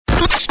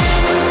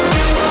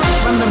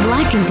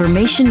Black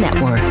Information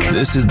Network.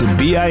 This is the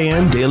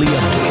BIN Daily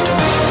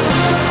Update.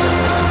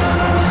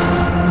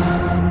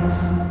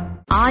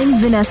 I'm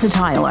Vanessa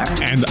Tyler.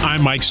 And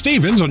I'm Mike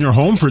Stevens on your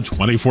home for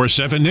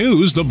 24/7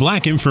 News, the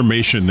Black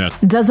Information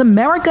Network. Does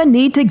America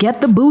need to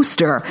get the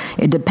booster?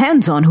 It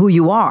depends on who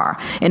you are.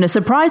 In a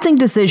surprising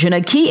decision,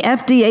 a key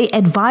FDA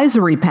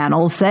advisory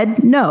panel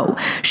said no,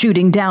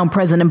 shooting down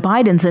President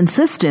Biden's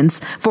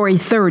insistence for a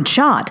third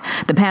shot.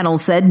 The panel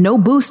said no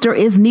booster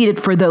is needed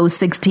for those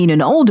 16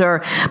 and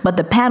older, but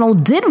the panel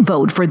did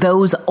vote for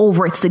those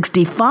over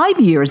 65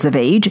 years of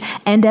age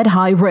and at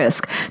high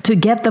risk to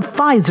get the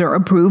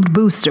Pfizer-approved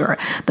booster.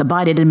 The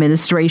Biden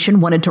administration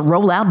wanted to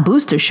roll out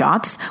booster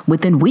shots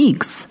within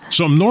weeks.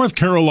 Some North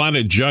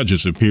Carolina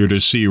judges appear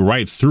to see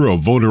right through a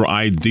voter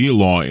ID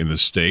law in the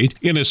state.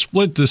 In a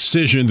split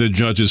decision, the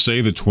judges say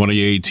the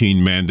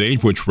 2018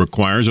 mandate, which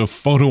requires a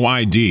photo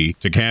ID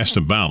to cast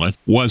a ballot,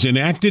 was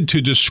enacted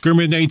to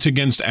discriminate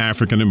against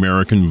African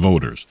American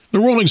voters. The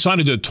ruling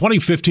cited a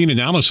 2015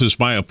 analysis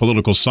by a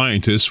political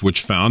scientist,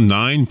 which found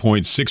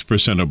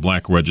 9.6% of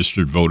black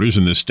registered voters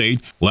in the state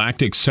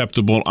lacked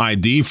acceptable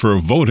ID for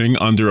voting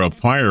under a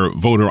prior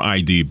voter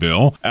ID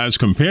bill, as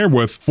compared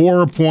with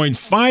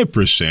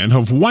 4.5%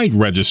 of white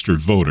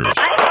registered voters.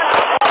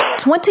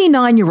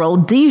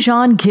 29-year-old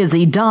Dijon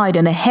Kizzee died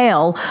in a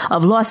hail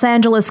of Los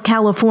Angeles,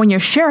 California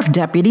sheriff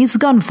deputies'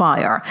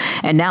 gunfire.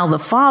 And now the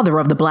father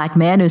of the black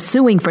man is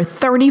suing for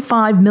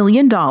 $35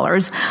 million,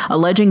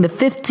 alleging the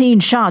 15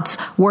 shots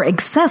were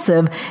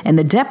excessive and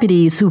the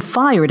deputies who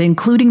fired,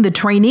 including the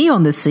trainee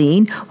on the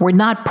scene, were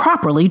not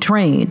properly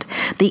trained.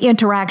 The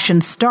interaction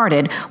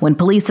started when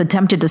police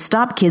attempted to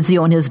stop Kizzee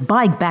on his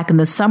bike back in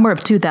the summer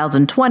of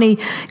 2020,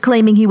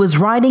 claiming he was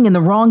riding in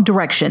the wrong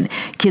direction.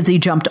 Kizzee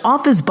jumped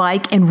off his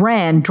bike and ran,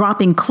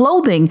 dropping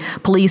clothing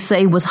police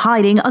say was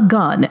hiding a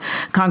gun.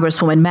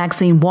 Congresswoman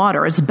Maxine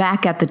Waters,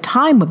 back at the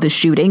time of the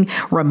shooting,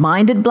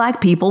 reminded black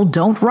people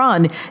don't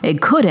run.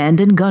 It could end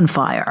in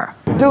gunfire.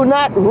 Do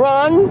not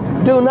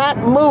run. Do not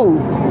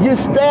move. You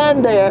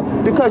stand there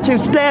because you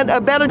stand a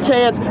better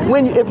chance.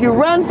 If you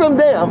run from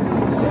them,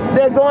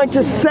 they're going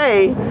to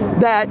say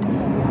that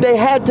they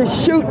had to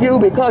shoot you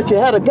because you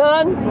had a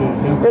gun.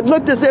 It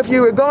looked as if you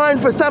were going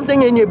for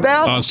something in your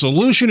belt. A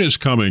solution is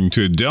coming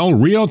to Del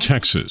Rio,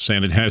 Texas,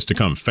 and it has to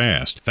come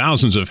fast.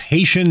 Thousands of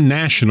Haitian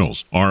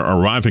nationals are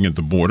arriving at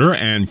the border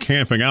and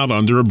camping out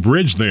under a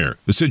bridge there.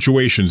 The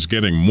situation's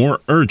getting more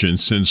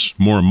urgent since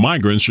more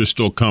migrants are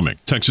still coming.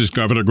 Texas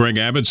Governor Greg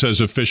Abbott says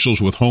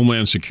officials with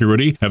Homeland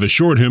Security have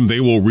assured him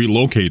they will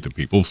relocate the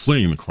people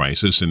fleeing the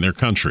crisis in their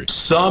country.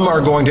 Some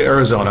are going to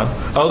Arizona.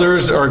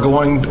 Others are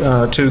going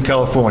to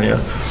California.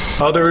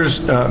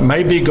 Others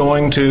may be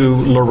going to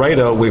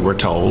Laredo, we were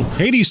told.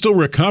 Haiti's still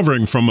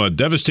recovering from a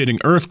devastating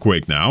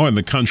earthquake now, and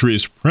the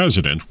country's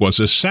president was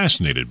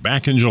assassinated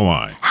back in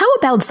July. How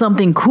about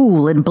something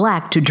cool and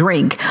black to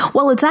drink?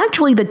 Well, it's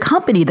actually the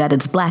company that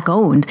is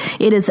black-owned.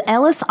 It is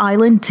Ellis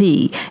Island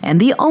Tea, and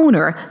the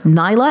owner,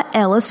 Nyla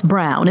Ellis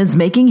Brown, is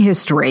making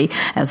history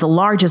as the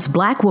largest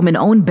black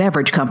woman-owned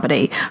beverage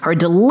company. Her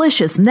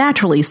delicious,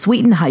 naturally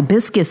sweetened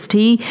hibiscus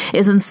tea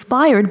is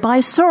inspired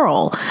by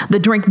sorrel, the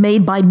drink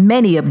made by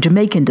many of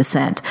Jamaican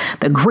descent.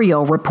 The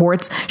Griot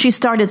reports she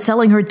started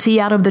selling her tea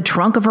out of the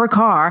trunk of her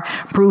car,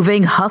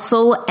 proving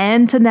hustle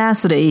and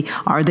tenacity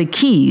are the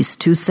keys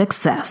to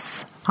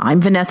success.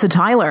 I'm Vanessa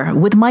Tyler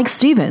with Mike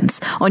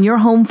Stevens on your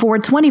home for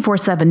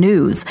 24/7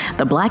 News,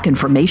 the Black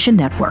Information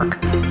Network.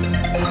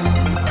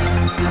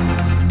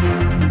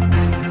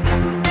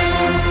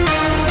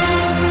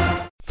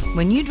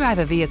 When you drive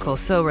a vehicle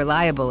so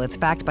reliable it's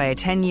backed by a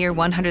 10-year,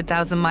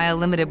 100,000-mile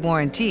limited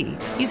warranty,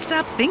 you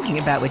stop thinking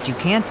about what you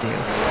can't do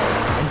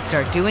and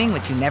start doing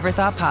what you never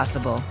thought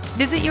possible.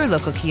 Visit your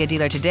local Kia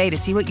dealer today to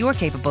see what you're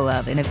capable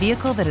of in a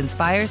vehicle that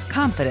inspires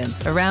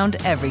confidence around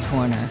every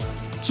corner.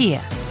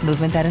 Kia,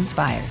 movement that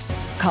inspires.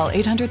 Call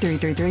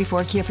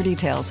 800-333-4KIA for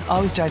details.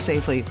 Always drive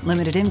safely.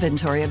 Limited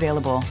inventory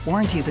available.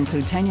 Warranties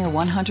include 10-year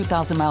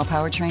 100,000-mile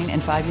powertrain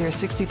and 5-year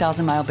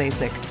 60,000-mile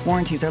basic.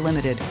 Warranties are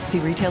limited. See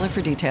retailer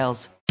for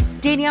details.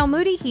 Danielle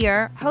Moody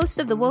here, host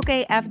of the Woke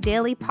AF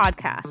Daily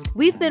podcast.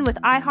 We've been with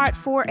iHeart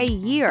for a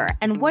year,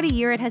 and what a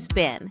year it has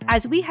been.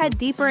 As we head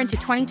deeper into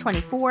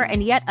 2024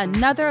 and yet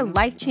another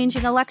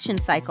life-changing election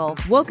cycle,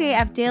 Woke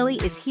AF Daily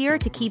is here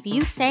to keep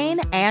you sane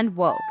and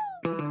woke.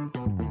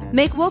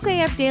 Make Woke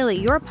AF Daily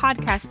your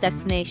podcast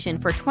destination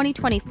for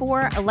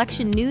 2024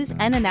 election news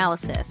and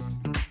analysis.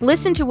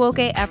 Listen to Woke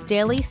AF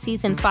Daily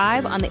Season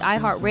 5 on the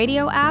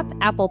iHeartRadio app,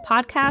 Apple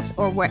Podcasts,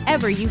 or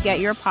wherever you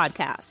get your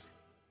podcasts.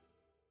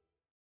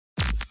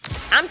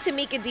 I'm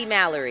Tamika D.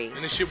 Mallory.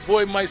 And it's your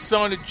boy, my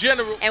son, the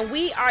General. And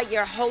we are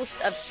your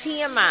hosts of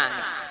TMI.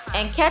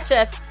 And catch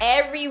us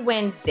every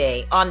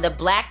Wednesday on the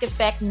Black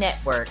Effect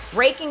Network,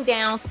 breaking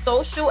down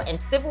social and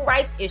civil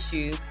rights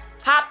issues,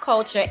 pop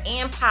culture,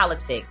 and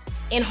politics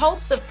in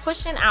hopes of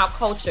pushing our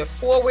culture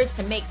forward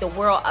to make the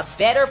world a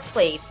better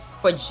place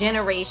for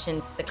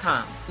generations to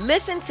come.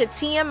 Listen to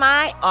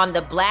TMI on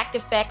the Black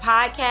Effect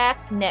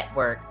Podcast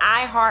Network,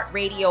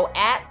 iHeartRadio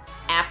app,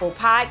 Apple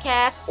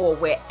Podcasts, or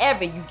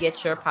wherever you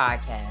get your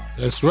podcasts.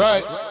 That's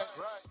right.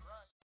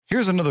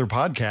 Here's another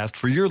podcast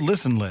for your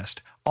listen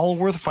list.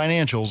 Allworth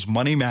Financial's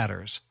Money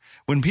Matters.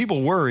 When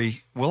people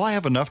worry, will I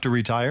have enough to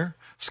retire?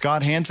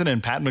 Scott Hansen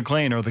and Pat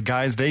McClain are the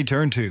guys they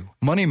turn to.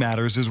 Money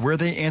Matters is where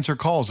they answer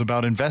calls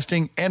about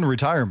investing and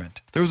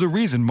retirement. There's a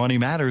reason Money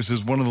Matters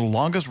is one of the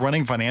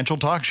longest-running financial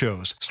talk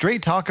shows.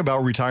 Straight talk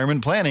about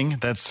retirement planning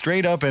that's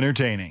straight up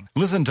entertaining.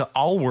 Listen to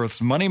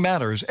Allworth's Money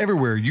Matters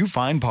everywhere you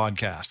find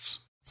podcasts.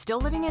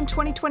 Still living in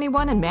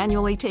 2021 and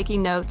manually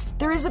taking notes?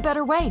 There is a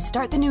better way.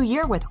 Start the new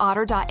year with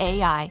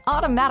Otter.ai.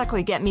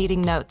 Automatically get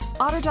meeting notes.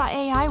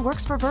 Otter.ai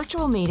works for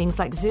virtual meetings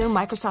like Zoom,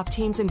 Microsoft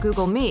Teams, and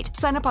Google Meet.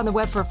 Sign up on the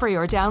web for free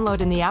or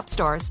download in the app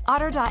stores.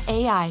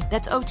 Otter.ai.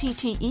 That's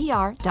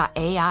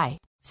OTTER.ai.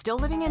 Still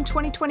living in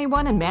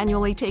 2021 and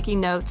manually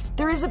taking notes?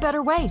 There is a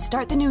better way.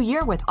 Start the new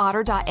year with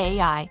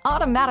Otter.ai.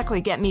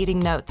 Automatically get meeting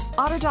notes.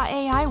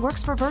 Otter.ai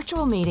works for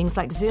virtual meetings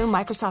like Zoom,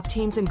 Microsoft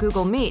Teams, and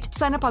Google Meet.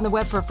 Sign up on the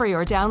web for free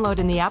or download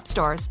in the app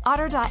stores.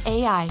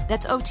 Otter.ai.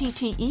 That's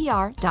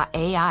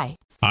OTTER.ai.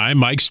 I'm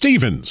Mike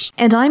Stevens.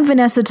 And I'm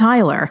Vanessa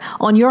Tyler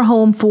on your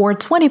home for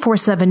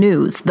 24/7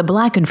 News, the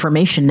Black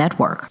Information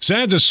Network.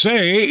 Sad to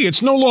say,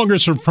 it's no longer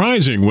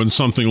surprising when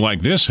something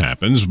like this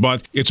happens,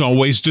 but it's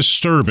always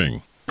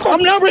disturbing.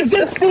 I'm not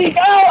resisting!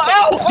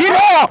 Ow! Get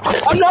off!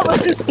 I'm not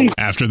resisting!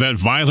 After that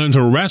violent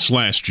arrest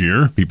last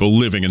year, people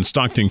living in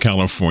Stockton,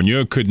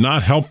 California could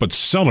not help but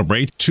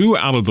celebrate 2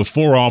 out of the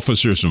 4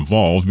 officers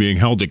involved being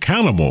held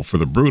accountable for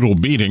the brutal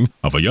beating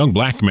of a young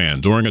black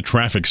man during a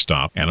traffic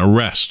stop and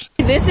arrest.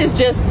 This is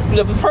just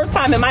the first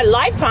time in my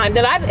lifetime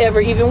that I've ever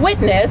even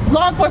witnessed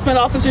law enforcement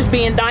officers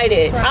being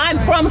indicted. I'm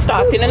from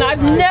Stockton, and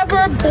I've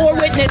never bore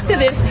witness to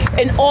this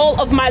in all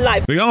of my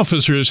life. The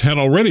officers had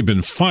already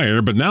been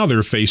fired, but now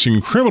they're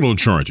facing criminal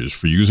charges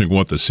for using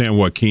what the San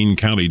Joaquin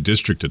County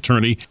District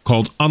Attorney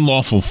called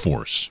unlawful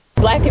force.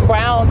 Black and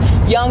brown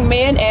young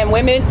men and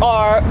women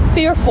are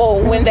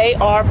fearful when they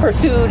are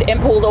pursued and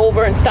pulled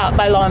over and stopped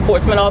by law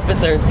enforcement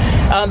officers.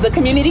 The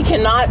community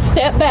cannot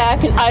step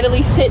back and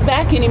idly sit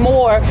back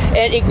anymore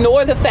and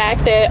ignore the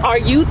fact that our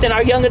youth and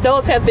our young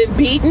adults have been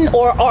beaten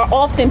or are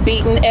often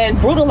beaten and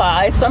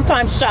brutalized,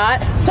 sometimes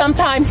shot,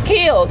 sometimes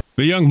killed.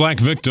 The young black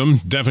victim,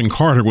 Devin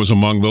Carter, was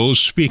among those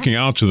speaking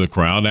out to the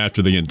crowd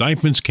after the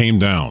indictments came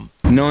down.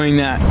 Knowing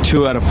that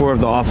 2 out of 4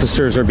 of the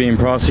officers are being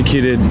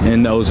prosecuted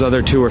and those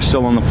other 2 are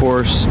still on the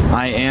force,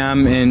 I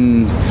am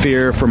in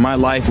fear for my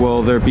life.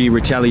 Will there be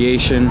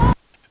retaliation?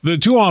 The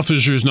 2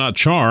 officers not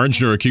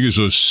charged are accused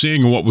of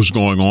seeing what was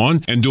going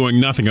on and doing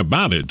nothing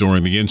about it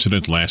during the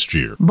incident last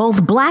year.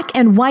 Both black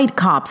and white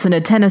cops in a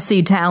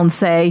Tennessee town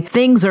say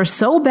things are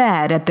so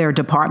bad at their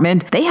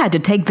department, they had to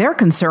take their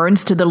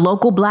concerns to the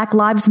local Black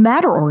Lives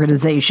Matter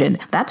organization.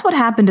 That's what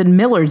happened in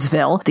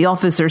Millersville. The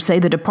officers say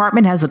the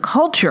department has a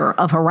culture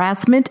of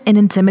harassment and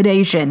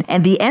intimidation,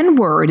 and the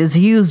N-word is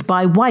used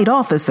by white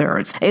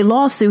officers. A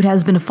lawsuit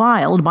has been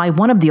filed by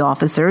one of the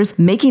officers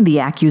making the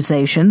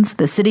accusations.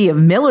 The city of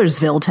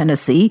Millersville,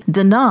 Tennessee,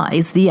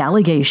 denies the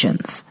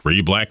allegations.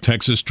 3 black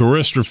Texas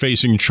tourists are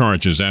facing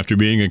charges after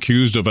being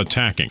accused of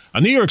attacking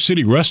a New York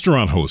City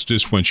restaurant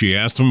hostess when she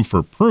asked them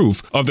for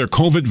proof of their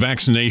COVID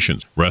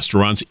vaccinations.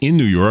 Restaurants in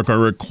New York are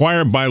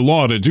required by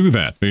law to do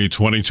that. The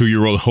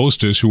 22-year-old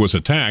hostess who was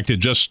attacked had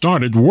just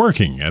started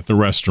working at the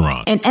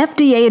restaurant. An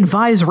FDA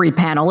advisory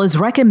panel is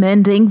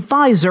recommending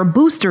Pfizer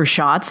booster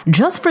shots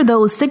just for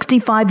those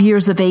 65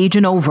 years of age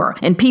and over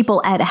and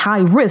people at high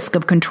risk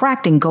of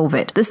contracting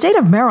COVID. The state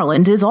of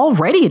Maryland is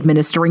already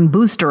administering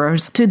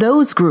boosters to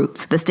those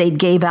groups. The state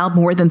gave out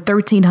more than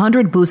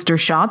 1,300 booster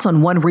shots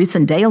on one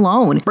recent day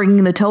alone,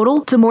 bringing the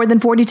total to more than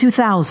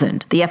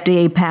 42,000. The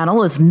FDA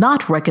panel is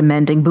not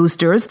recommending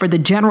boosters for the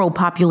general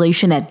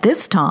population at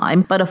this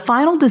time, but a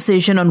final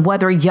decision on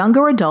whether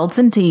younger adults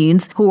and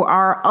teens who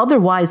are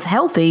otherwise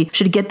healthy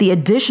should get the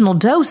additional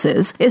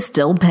doses is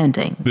still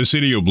pending. The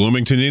city of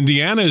Bloomington,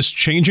 Indiana is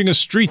changing a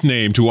street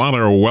name to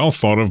honor a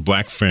well-thought-of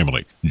black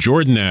family.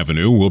 Jordan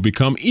Avenue will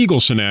become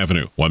Eagleson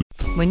Avenue.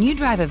 When you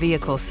drive a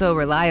vehicle so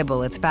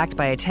reliable it's backed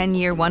by a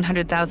 10-year,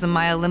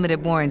 100,000-mile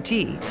limited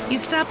warranty, you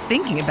stop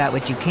thinking about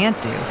what you can't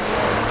do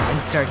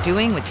and start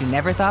doing what you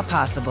never thought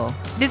possible.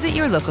 Visit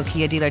your local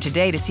Kia dealer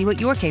today to see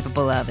what you're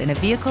capable of in a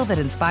vehicle that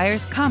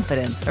inspires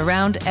confidence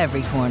around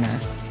every corner.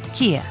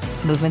 Kia,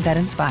 movement that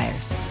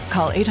inspires.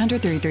 Call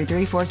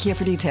 800-333-4KIA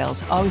for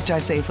details. Always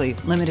drive safely.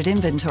 Limited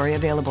inventory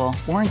available.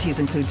 Warranties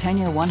include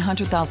 10-year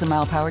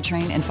 100,000-mile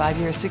powertrain and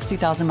 5-year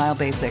 60,000-mile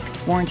basic.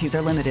 Warranties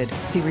are limited.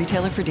 See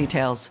retailer for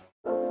details.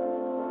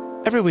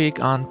 Every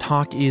week on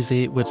Talk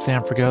Easy with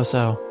Sam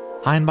Fragoso,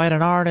 I invite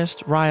an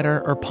artist,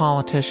 writer, or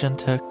politician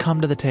to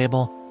come to the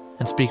table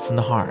and speak from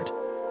the heart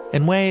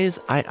in ways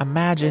I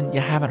imagine you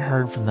haven't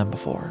heard from them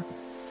before.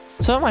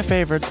 Some of my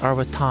favorites are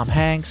with Tom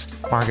Hanks,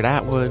 Margaret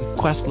Atwood,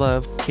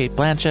 Questlove, Cate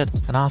Blanchett,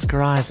 and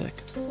Oscar Isaac.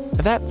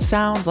 If that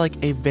sounds like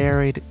a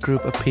varied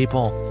group of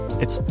people,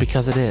 it's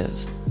because it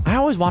is. I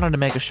always wanted to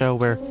make a show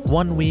where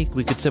one week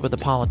we could sit with a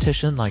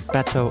politician like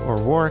Beto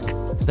O'Rourke,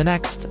 the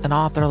next an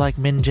author like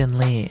Min Jin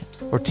Lee,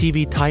 or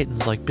TV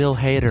titans like Bill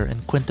Hader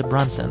and Quinta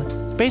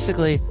Brunson.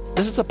 Basically,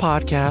 this is a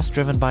podcast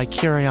driven by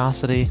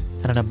curiosity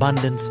and an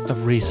abundance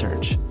of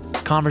research.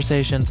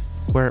 conversations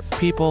where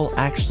people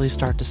actually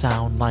start to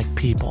sound like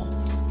people.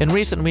 In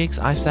recent weeks,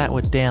 I sat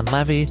with Dan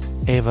Levy,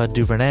 Ava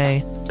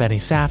DuVernay, Benny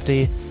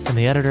Safdie, and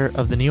the editor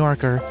of The New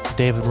Yorker,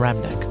 David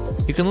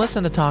Remnick. You can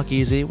listen to Talk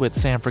Easy with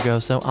Sam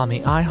Fragoso on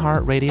the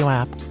iHeartRadio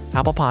app,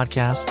 Apple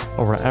Podcasts,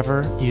 or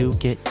wherever you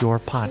get your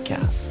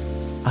podcasts.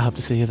 I hope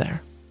to see you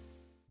there.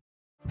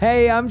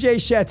 Hey, I'm Jay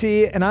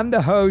Shetty, and I'm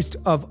the host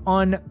of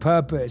On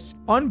Purpose.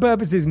 On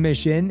Purpose's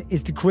mission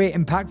is to create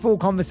impactful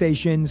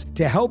conversations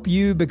to help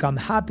you become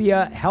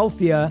happier,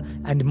 healthier,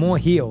 and more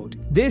healed.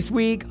 This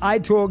week, I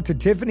talked to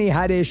Tiffany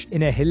Haddish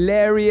in a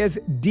hilarious,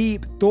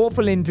 deep,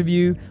 thoughtful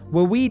interview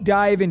where we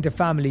dive into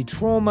family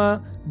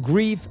trauma,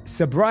 grief,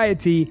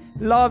 sobriety,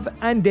 love,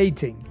 and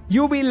dating.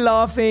 You'll be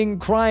laughing,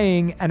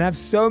 crying, and have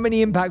so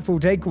many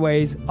impactful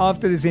takeaways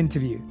after this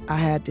interview. I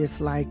had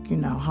this,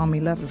 homie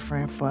lover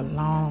friend for a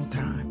long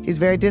time. He's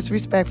very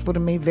disrespectful to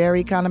me,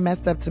 very kind of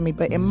messed up to me.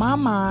 But in my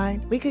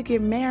mind, we could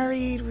get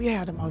married. We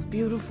had the most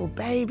beautiful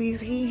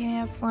babies. He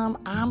handsome,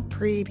 I'm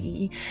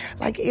pretty.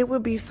 It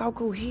would be so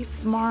cool. He's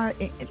smart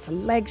and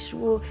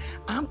intellectual.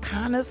 I'm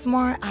kind of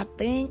smart, I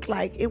think.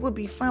 It would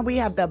be fun. We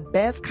have the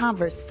best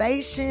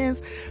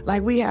conversations.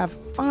 We have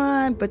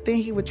fun, but then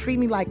he would treat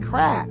me like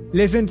crap.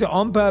 Listen to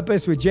On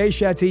Purpose with Jay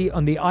Shetty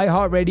on the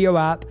iHeartRadio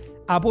app,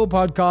 Apple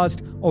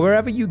Podcast, or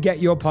wherever you get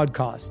your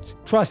podcasts.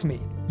 Trust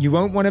me, you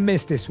won't want to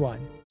miss this one.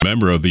 A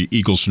member of the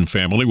Eagleson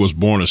family was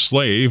born a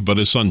slave, but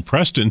his son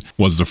Preston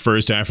was the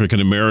first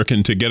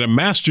African-American to get a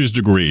master's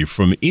degree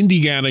from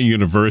Indiana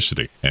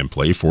University and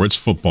play for its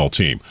football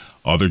team.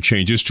 Other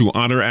changes to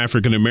honor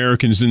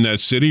African-Americans in that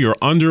city are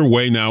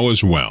underway now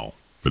as well.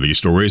 For these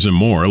stories and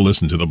more,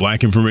 listen to the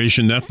Black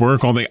Information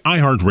Network on the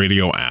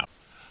iHeartRadio app.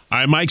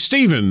 I'm Mike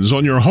Stevens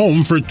on your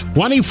home for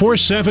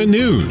 24/7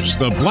 News,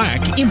 the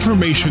Black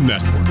Information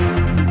Network.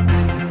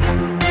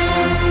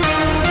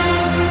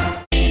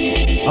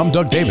 I'm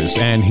Doug Davis,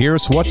 and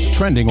here's what's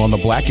trending on the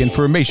Black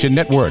Information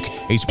Network.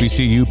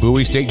 HBCU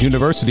Bowie State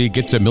University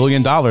gets $1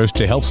 million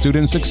to help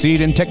students succeed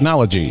in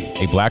technology.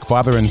 A black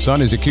father and son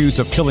is accused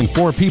of killing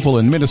 4 people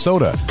in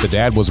Minnesota. The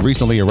dad was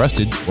recently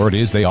arrested. Word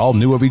is they all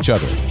knew of each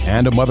other.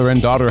 And a mother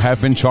and daughter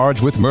have been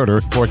charged with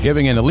murder for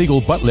giving an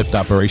illegal butt lift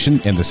operation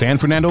in the San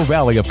Fernando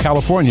Valley of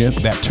California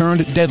that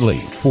turned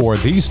deadly. For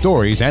these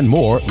stories and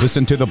more,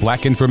 listen to the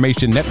Black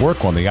Information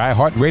Network on the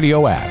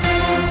iHeartRadio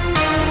app.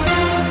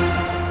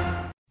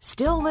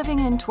 Still living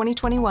in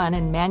 2021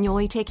 and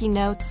manually taking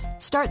notes?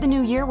 Start the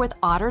new year with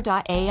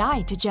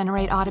Otter.ai to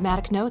generate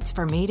automatic notes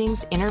for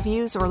meetings,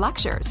 interviews, or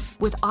lectures.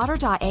 With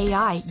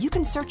Otter.ai, you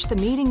can search the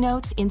meeting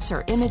notes,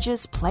 insert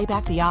images, play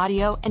back the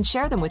audio, and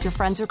share them with your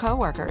friends or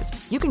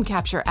coworkers. You can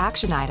capture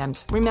action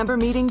items, remember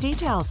meeting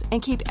details,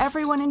 and keep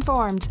everyone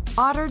informed.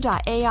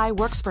 Otter.ai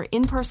works for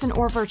in-person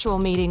or virtual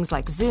meetings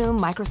like Zoom,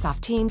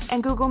 Microsoft Teams,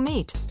 and Google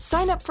Meet.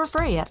 Sign up for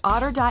free at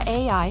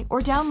Otter.ai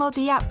or download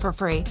the app for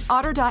free.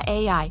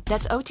 Otter.ai,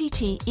 that's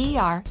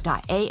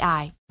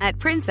OTTER.ai. At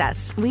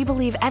Princess, we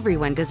believe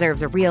everyone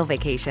deserves a real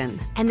vacation.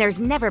 And there's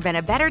never been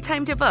a better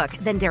time to book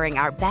than during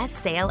our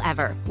best sale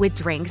ever. With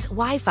drinks,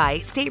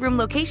 Wi-Fi, stateroom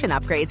location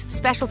upgrades,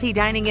 specialty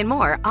dining, and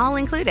more, all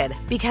included.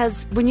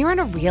 Because when you're on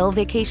a real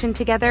vacation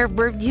together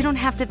where you don't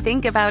have to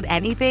think about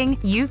anything,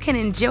 you can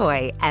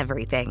enjoy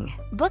everything.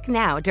 Book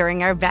now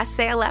during our best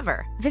sale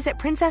ever. Visit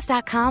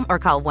princess.com or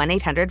call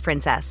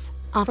 1-800-PRINCESS.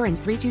 Offer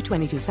ends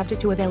 3/2/22, subject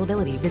to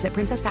availability. Visit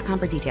princess.com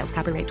for details.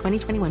 Copyright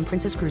 2021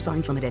 Princess Cruise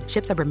Lines Limited.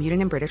 Ships are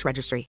Bermudan and British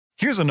Registry.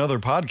 Here's another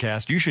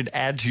podcast you should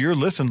add to your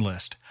listen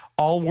list.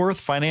 Allworth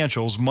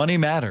Financial's Money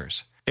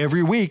Matters.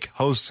 Every week,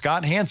 hosts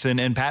Scott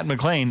Hanson and Pat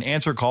McClain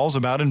answer calls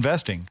about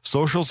investing,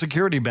 Social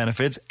Security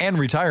benefits, and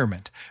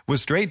retirement with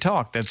straight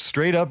talk that's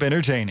straight up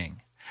entertaining.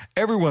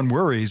 Everyone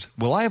worries,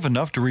 will I have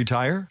enough to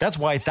retire? That's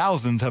why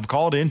thousands have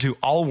called into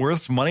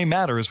Allworth's Money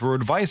Matters for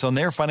advice on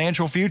their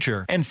financial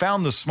future and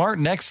found the smart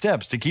next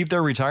steps to keep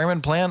their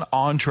retirement plan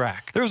on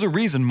track. There's a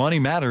reason Money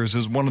Matters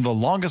is one of the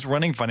longest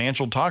running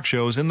financial talk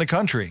shows in the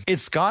country.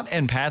 It's Scott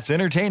and Pat's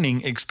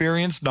entertaining,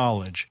 experienced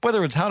knowledge.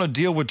 Whether it's how to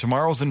deal with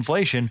tomorrow's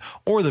inflation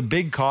or the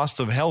big costs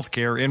of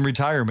healthcare in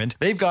retirement,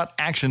 they've got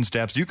action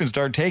steps you can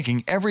start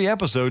taking every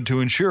episode to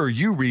ensure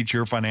you reach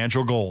your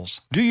financial goals.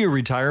 Do your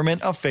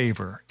retirement a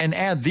favor and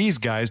add these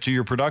guys to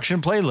your production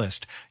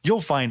playlist.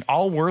 You'll find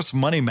Allworth's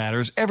Money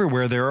Matters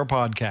everywhere there are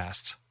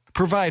podcasts.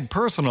 Provide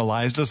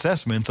personalized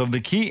assessments of the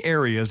key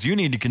areas you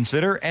need to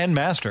consider and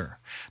master.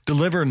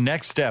 Deliver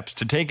next steps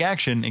to take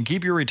action and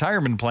keep your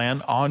retirement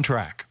plan on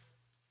track.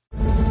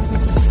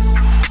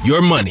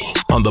 Your money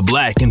on the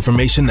Black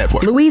Information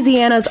Network.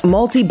 Louisiana's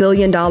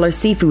multi-billion-dollar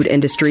seafood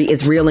industry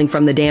is reeling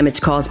from the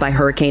damage caused by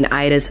Hurricane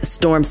Ida's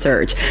storm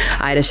surge.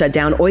 Ida shut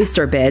down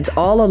oyster beds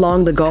all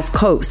along the Gulf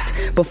Coast.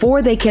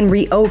 Before they can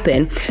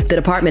reopen, the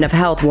Department of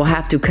Health will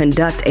have to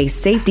conduct a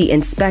safety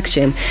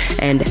inspection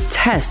and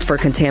test for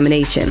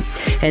contamination.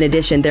 In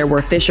addition, there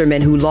were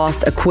fishermen who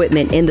lost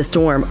equipment in the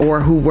storm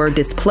or who were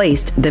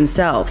displaced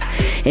themselves.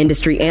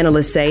 Industry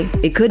analysts say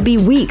it could be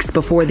weeks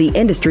before the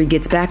industry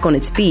gets back on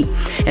its feet,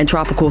 and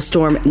Tropical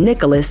Storm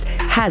Nicholas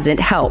hasn't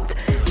helped.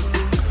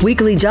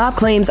 Weekly job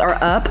claims are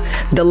up.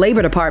 The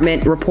Labor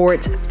Department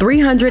reports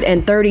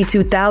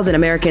 332,000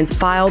 Americans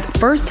filed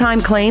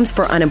first-time claims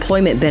for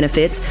unemployment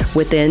benefits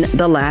within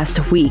the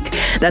last week.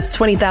 That's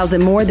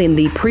 20,000 more than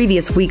the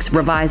previous week's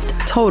revised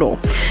total.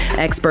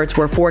 Experts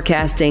were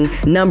forecasting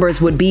numbers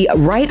would be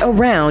right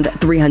around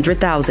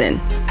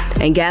 300,000.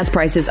 And gas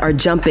prices are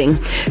jumping.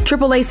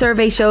 AAA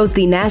survey shows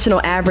the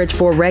national average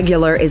for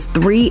regular is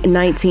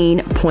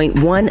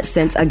 3.19.1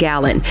 cents a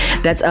gallon.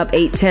 That's up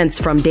 0.8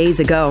 from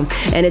days ago,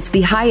 and it's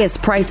the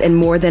highest price in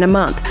more than a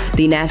month.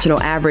 The national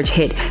average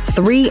hit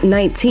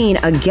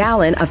 3.19 a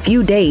gallon a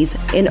few days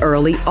in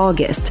early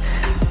August.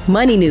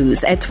 Money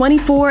news at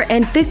 24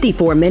 and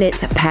 54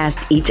 minutes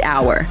past each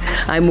hour.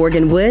 I'm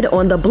Morgan Wood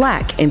on the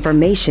Black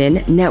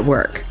Information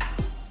Network.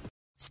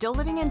 Still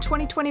living in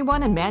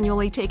 2021 and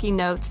manually taking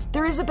notes?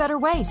 There is a better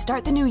way.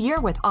 Start the new year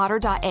with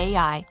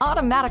Otter.ai.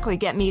 Automatically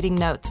get meeting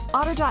notes.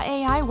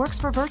 Otter.ai works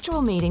for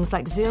virtual meetings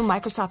like Zoom,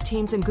 Microsoft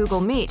Teams, and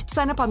Google Meet.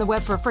 Sign up on the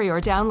web for free or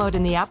download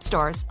in the app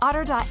stores.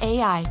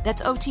 Otter.ai.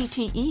 That's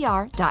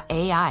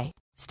OTTER.ai.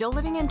 Still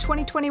living in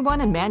 2021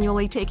 and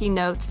manually taking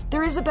notes?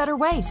 There is a better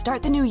way.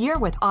 Start the new year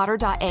with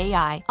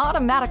Otter.ai.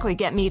 Automatically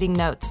get meeting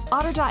notes.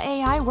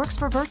 Otter.ai works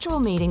for virtual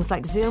meetings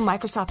like Zoom,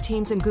 Microsoft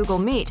Teams, and Google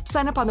Meet.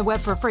 Sign up on the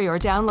web for free or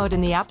download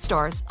in the app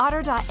stores.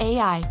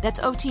 Otter.ai. That's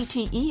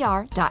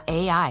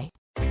OTTER.ai.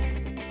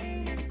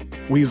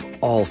 We've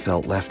all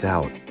felt left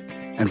out.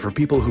 And for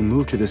people who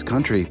move to this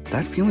country,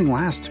 that feeling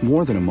lasts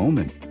more than a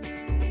moment.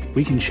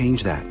 We can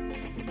change that.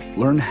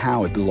 Learn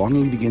how at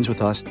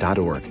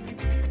belongingbeginswithus.org.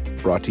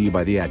 Brought to you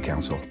by the Ad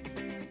Council.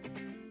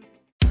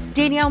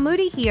 Danielle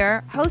Moody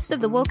here, host of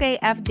the Woke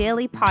AF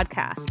Daily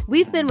podcast.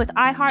 We've been with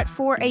iHeart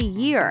for a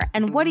year,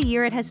 and what a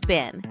year it has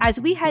been. As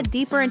we head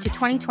deeper into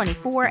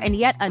 2024 and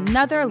yet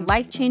another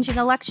life-changing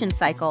election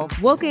cycle,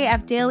 Woke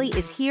AF Daily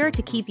is here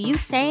to keep you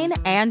sane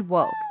and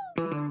woke.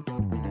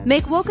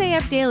 Make Woke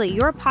AF Daily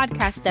your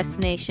podcast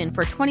destination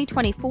for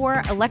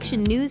 2024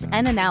 election news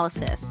and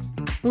analysis.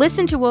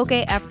 Listen to Woke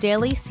AF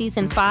Daily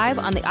Season 5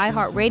 on the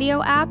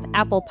iHeartRadio app,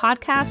 Apple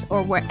Podcasts,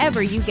 or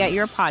wherever you get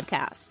your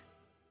podcasts.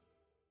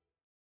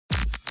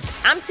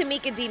 I'm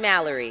Tamika D.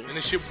 Mallory. And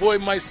it's your boy,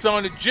 my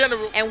son, the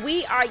General. And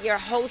we are your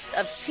hosts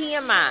of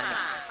TMI.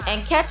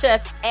 And catch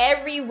us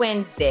every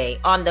Wednesday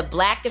on the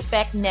Black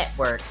Effect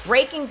Network,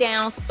 breaking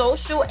down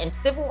social and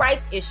civil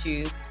rights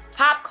issues,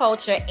 pop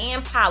culture,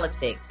 and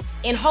politics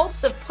in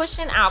hopes of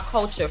pushing our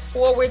culture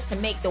forward to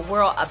make the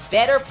world a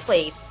better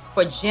place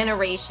for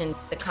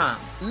generations to come.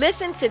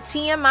 Listen to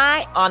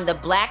TMI on the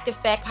Black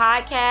Effect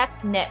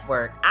Podcast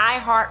Network,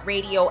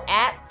 iHeartRadio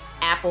app,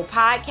 Apple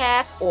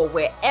Podcasts, or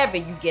wherever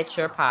you get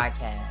your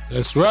podcasts.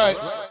 That's right.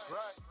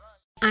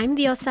 I'm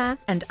Diosa.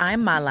 And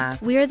I'm Mala.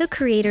 We are the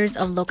creators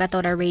of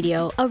Locatora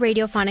Radio, a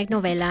radiophonic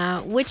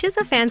novela, which is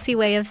a fancy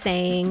way of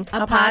saying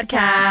a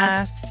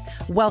podcast.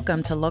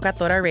 Welcome to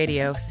Locatora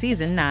Radio,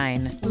 Season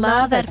 9.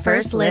 Love at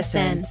first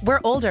listen. We're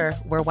older,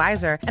 we're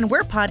wiser, and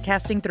we're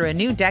podcasting through a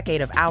new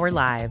decade of our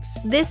lives.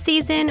 This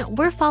season,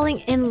 we're falling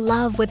in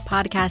love with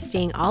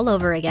podcasting all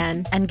over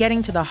again. And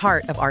getting to the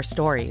heart of our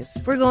stories.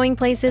 We're going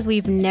places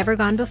we've never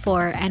gone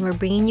before, and we're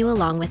bringing you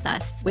along with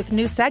us. With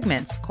new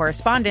segments,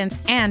 correspondence,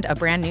 and a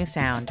brand new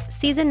sound.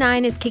 Season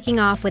 9 is kicking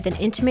off with an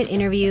intimate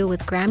interview with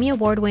Grammy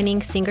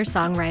Award-winning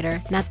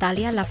singer-songwriter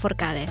Natalia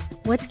Lafourcade.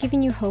 What's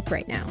giving you hope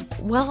right now?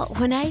 Well,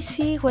 when I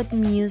see what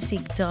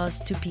music does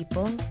to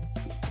people,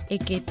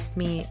 it gives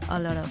me a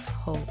lot of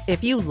hope.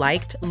 If you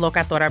liked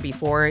Locatora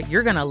before,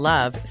 you're going to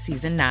love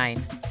Season 9.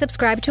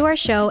 Subscribe to our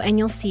show and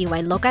you'll see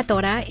why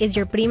Locatora is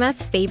your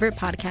prima's favorite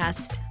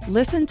podcast.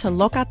 Listen to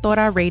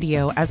Locatora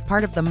Radio as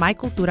part of the My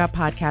Cultura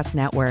Podcast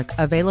Network,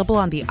 available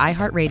on the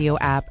iHeartRadio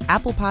app,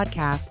 Apple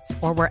Podcasts,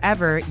 or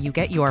wherever you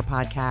get your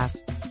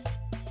podcasts.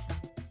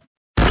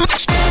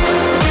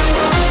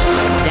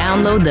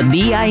 Download the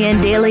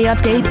BIN Daily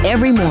Update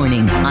every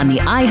morning on the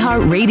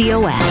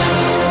iHeartRadio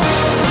app.